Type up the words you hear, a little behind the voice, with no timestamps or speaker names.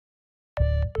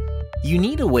You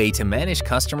need a way to manage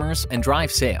customers and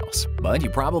drive sales, but you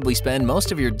probably spend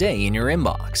most of your day in your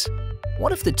inbox.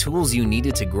 What if the tools you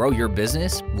needed to grow your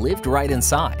business lived right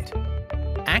inside?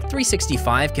 Act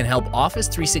 365 can help Office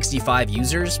 365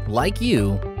 users like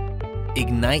you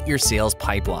ignite your sales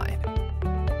pipeline.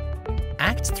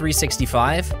 Act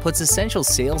 365 puts essential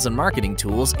sales and marketing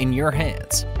tools in your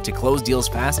hands to close deals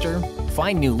faster,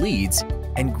 find new leads,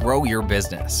 and grow your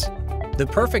business. The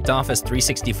perfect Office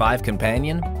 365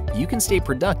 companion, you can stay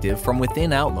productive from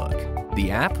within Outlook,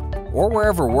 the app, or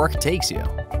wherever work takes you.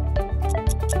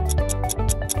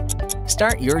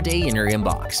 Start your day in your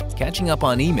inbox, catching up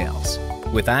on emails.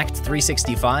 With Act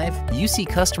 365, you see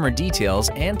customer details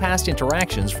and past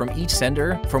interactions from each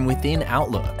sender from within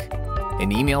Outlook.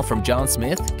 An email from John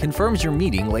Smith confirms your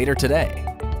meeting later today.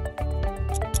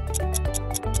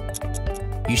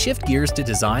 You shift gears to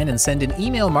design and send an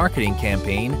email marketing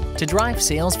campaign to drive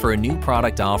sales for a new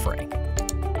product offering.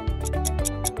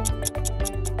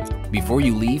 Before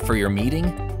you leave for your meeting,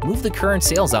 move the current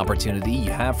sales opportunity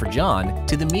you have for John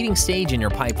to the meeting stage in your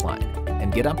pipeline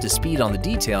and get up to speed on the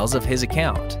details of his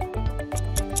account.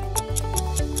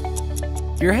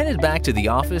 You're headed back to the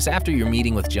office after your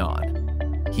meeting with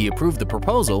John. He approved the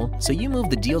proposal, so you move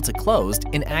the deal to closed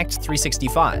in Act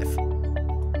 365.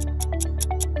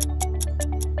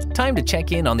 Time to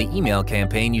check in on the email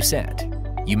campaign you sent.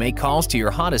 You make calls to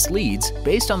your hottest leads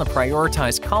based on the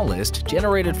prioritized call list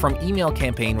generated from email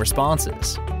campaign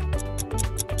responses.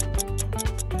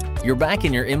 You're back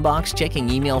in your inbox checking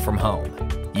email from home.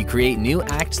 You create new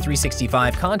Act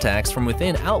 365 contacts from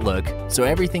within Outlook so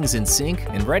everything's in sync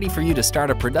and ready for you to start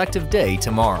a productive day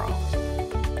tomorrow.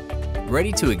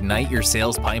 Ready to ignite your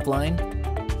sales pipeline?